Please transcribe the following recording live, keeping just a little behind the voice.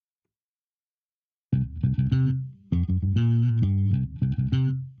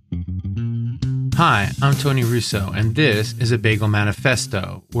Hi, I'm Tony Russo, and this is a Bagel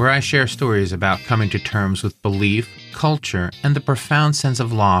Manifesto, where I share stories about coming to terms with belief, culture, and the profound sense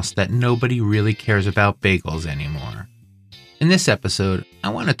of loss that nobody really cares about bagels anymore. In this episode, I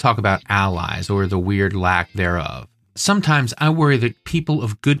want to talk about allies, or the weird lack thereof. Sometimes I worry that people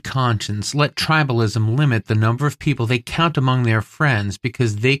of good conscience let tribalism limit the number of people they count among their friends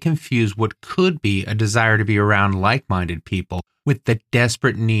because they confuse what could be a desire to be around like-minded people with the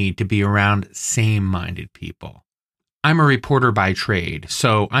desperate need to be around same-minded people. I'm a reporter by trade,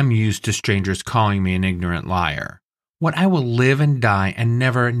 so I'm used to strangers calling me an ignorant liar. What I will live and die and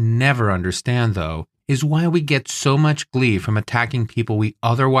never understand, though, is why we get so much glee from attacking people we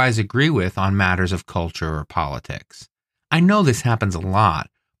otherwise agree with on matters of culture or politics. I know this happens a lot,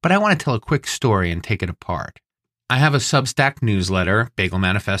 but I want to tell a quick story and take it apart. I have a Substack newsletter,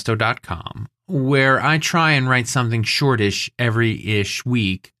 bagelmanifesto.com, where I try and write something shortish every-ish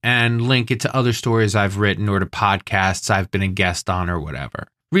week and link it to other stories I've written or to podcasts I've been a guest on or whatever.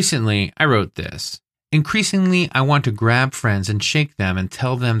 Recently, I wrote this. Increasingly, I want to grab friends and shake them and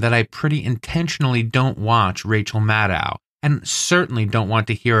tell them that I pretty intentionally don't watch Rachel Maddow and certainly don't want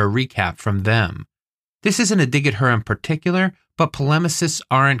to hear a recap from them. This isn't a dig at her in particular, but polemicists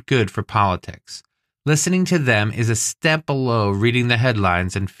aren't good for politics. Listening to them is a step below reading the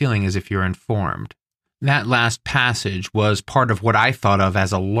headlines and feeling as if you're informed. That last passage was part of what I thought of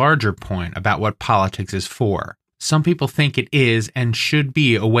as a larger point about what politics is for. Some people think it is and should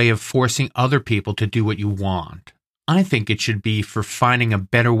be a way of forcing other people to do what you want. I think it should be for finding a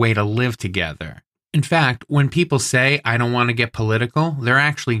better way to live together. In fact, when people say, I don't want to get political, they're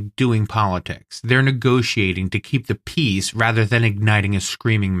actually doing politics. They're negotiating to keep the peace rather than igniting a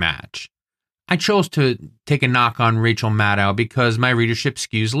screaming match. I chose to take a knock on Rachel Maddow because my readership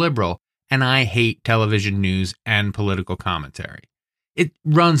skews liberal, and I hate television news and political commentary. It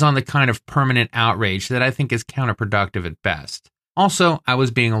runs on the kind of permanent outrage that I think is counterproductive at best. Also, I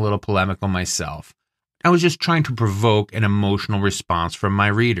was being a little polemical myself. I was just trying to provoke an emotional response from my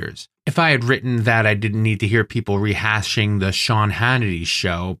readers. If I had written that I didn't need to hear people rehashing the Sean Hannity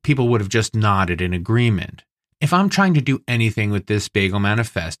show, people would have just nodded in agreement. If I'm trying to do anything with this Bagel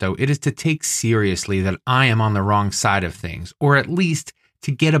Manifesto, it is to take seriously that I am on the wrong side of things, or at least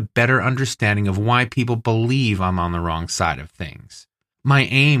to get a better understanding of why people believe I'm on the wrong side of things. My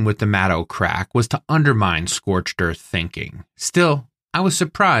aim with the Maddow crack was to undermine scorched earth thinking. Still, I was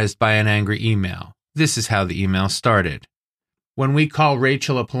surprised by an angry email. This is how the email started. When we call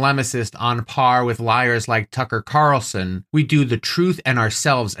Rachel a polemicist on par with liars like Tucker Carlson, we do the truth and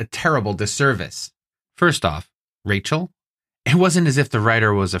ourselves a terrible disservice. First off, Rachel? It wasn't as if the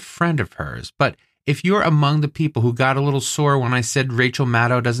writer was a friend of hers, but if you're among the people who got a little sore when I said Rachel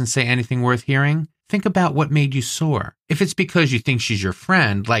Maddow doesn't say anything worth hearing, think about what made you sore. If it's because you think she's your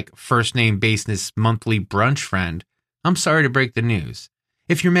friend, like first name basis monthly brunch friend, I'm sorry to break the news.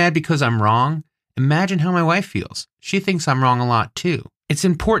 If you're mad because I'm wrong, imagine how my wife feels. She thinks I'm wrong a lot too. It's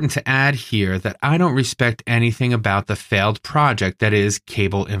important to add here that I don't respect anything about the failed project that is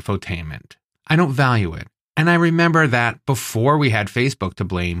cable infotainment. I don't value it. And I remember that before we had Facebook to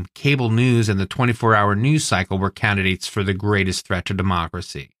blame, cable news and the 24-hour news cycle were candidates for the greatest threat to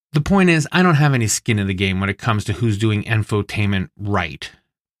democracy. The point is, I don't have any skin in the game when it comes to who's doing infotainment right.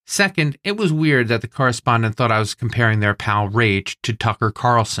 Second, it was weird that the correspondent thought I was comparing their pal Rach to Tucker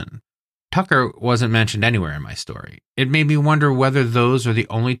Carlson. Tucker wasn't mentioned anywhere in my story. It made me wonder whether those are the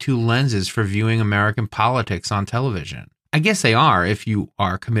only two lenses for viewing American politics on television. I guess they are if you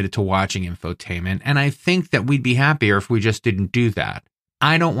are committed to watching infotainment, and I think that we'd be happier if we just didn't do that.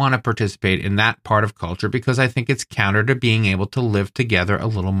 I don't want to participate in that part of culture because I think it's counter to being able to live together a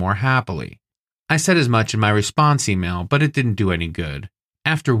little more happily. I said as much in my response email, but it didn't do any good.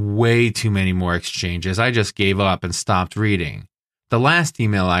 After way too many more exchanges, I just gave up and stopped reading. The last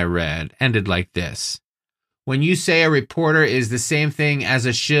email I read ended like this. When you say a reporter is the same thing as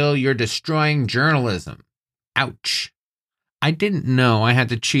a shill, you're destroying journalism. Ouch. I didn't know I had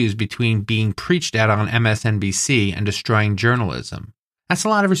to choose between being preached at on MSNBC and destroying journalism. That's a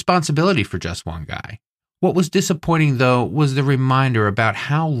lot of responsibility for just one guy. What was disappointing, though, was the reminder about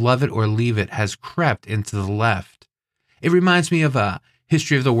how love it or leave it has crept into the left. It reminds me of a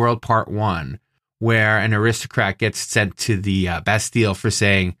History of the World Part 1, where an aristocrat gets sent to the Bastille for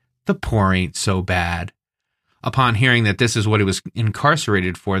saying, the poor ain't so bad. Upon hearing that this is what he was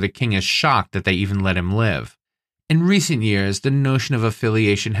incarcerated for, the king is shocked that they even let him live. In recent years, the notion of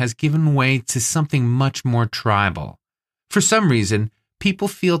affiliation has given way to something much more tribal. For some reason, people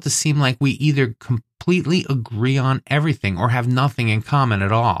feel to seem like we either completely agree on everything or have nothing in common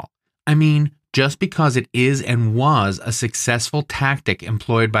at all. I mean, Just because it is and was a successful tactic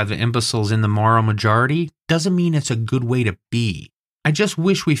employed by the imbeciles in the moral majority doesn't mean it's a good way to be. I just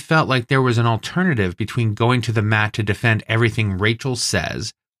wish we felt like there was an alternative between going to the mat to defend everything Rachel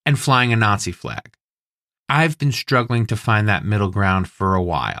says and flying a Nazi flag. I've been struggling to find that middle ground for a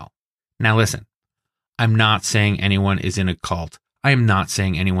while. Now listen, I'm not saying anyone is in a cult. I am not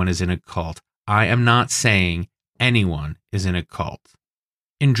saying anyone is in a cult. I am not saying anyone is in a cult.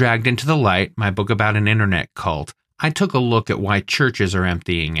 In Dragged into the Light, my book about an internet cult, I took a look at why churches are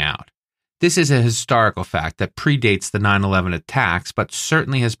emptying out. This is a historical fact that predates the 9/11 attacks, but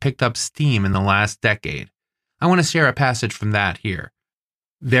certainly has picked up steam in the last decade. I want to share a passage from that here.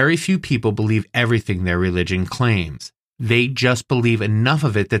 Very few people believe everything their religion claims. They just believe enough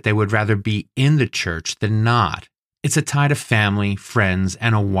of it that they would rather be in the church than not. It's a tie to family, friends,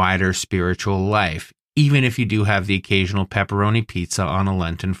 and a wider spiritual life, even if you do have the occasional pepperoni pizza on a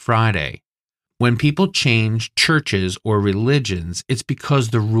Lenten Friday. When people change churches or religions, it's because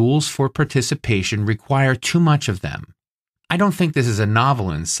the rules for participation require too much of them. I don't think this is a novel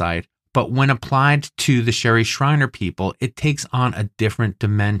insight, but when applied to the Sherry Shriner people, it takes on a different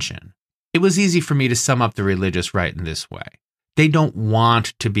dimension. It was easy for me to sum up the religious right in this way. They don't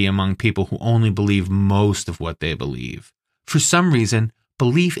want to be among people who only believe most of what they believe. For some reason,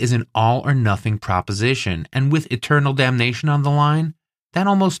 belief is an all-or-nothing proposition, and with eternal damnation on the line, that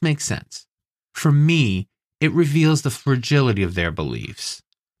almost makes sense. For me, it reveals the fragility of their beliefs.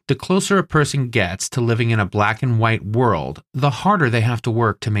 The closer a person gets to living in a black and white world, the harder they have to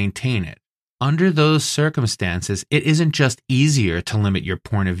work to maintain it. Under those circumstances, it isn't just easier to limit your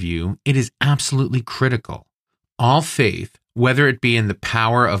point of view, it is absolutely critical. All faith, whether it be in the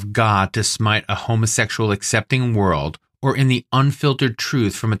power of God to smite a homosexual accepting world or in the unfiltered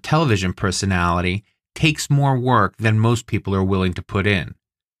truth from a television personality, takes more work than most people are willing to put in.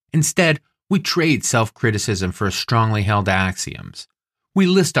 Instead, we trade self-criticism for strongly held axioms. We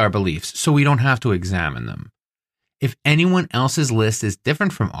list our beliefs so we don't have to examine them. If anyone else's list is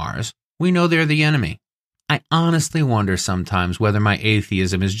different from ours, we know they're the enemy. I honestly wonder sometimes whether my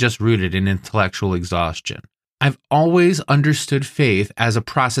atheism is just rooted in intellectual exhaustion. I've always understood faith as a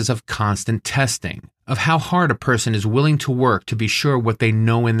process of constant testing, of how hard a person is willing to work to be sure what they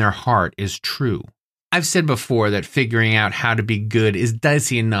know in their heart is true. I've said before that figuring out how to be good is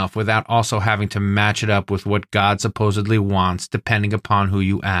dicey enough without also having to match it up with what God supposedly wants, depending upon who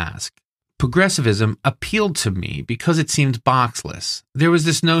you ask. Progressivism appealed to me because it seemed boxless. There was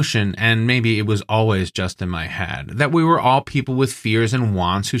this notion, and maybe it was always just in my head, that we were all people with fears and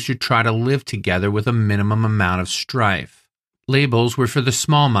wants who should try to live together with a minimum amount of strife. Labels were for the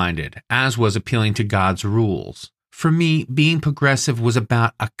small-minded, as was appealing to God's rules. For me, being progressive was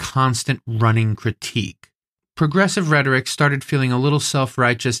about a constant running critique. Progressive rhetoric started feeling a little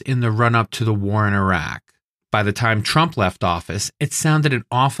self-righteous in the run-up to the war in Iraq. By the time Trump left office, it sounded an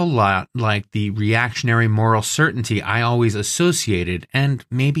awful lot like the reactionary moral certainty I always associated, and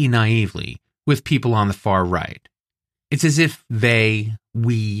maybe naively, with people on the far right. It's as if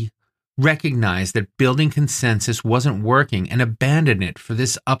we, recognized that building consensus wasn't working and abandoned it for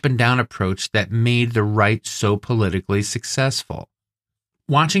this up-and-down approach that made the right so politically successful.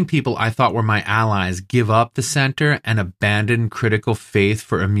 Watching people I thought were my allies give up the center and abandon critical faith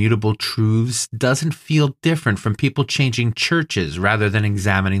for immutable truths doesn't feel different from people changing churches rather than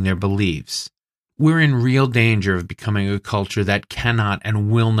examining their beliefs. We're in real danger of becoming a culture that cannot and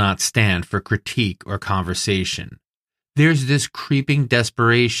will not stand for critique or conversation. There's this creeping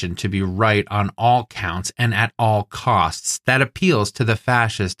desperation to be right on all counts and at all costs that appeals to the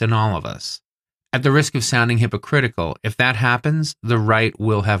fascist in all of us. At the risk of sounding hypocritical, if that happens, the right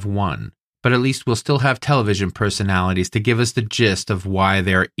will have won. But at least we'll still have television personalities to give us the gist of why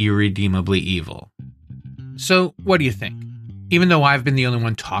they're irredeemably evil. So, what do you think? Even though I've been the only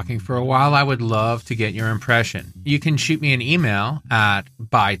one talking for a while, I would love to get your impression. You can shoot me an email at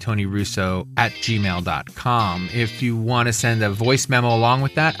bytonyrusso@gmail.com. If you want to send a voice memo along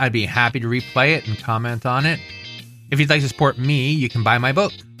with that, I'd be happy to replay it and comment on it. If you'd like to support me, you can buy my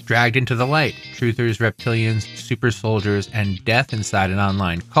book, Dragged into the Light, Truthers, Reptilians, Super Soldiers, and Death Inside an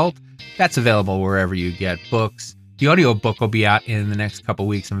Online Cult. That's available wherever you get books. The audiobook will be out in the next couple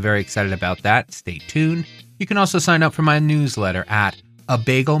weeks. I'm very excited about that. Stay tuned. You can also sign up for my newsletter at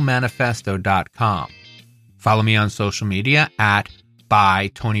abagelmanifesto.com. Follow me on social media at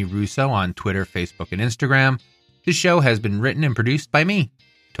 @ByTonyRusso on Twitter, Facebook, and Instagram. This show has been written and produced by me,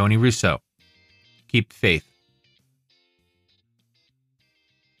 Tony Russo. Keep the faith.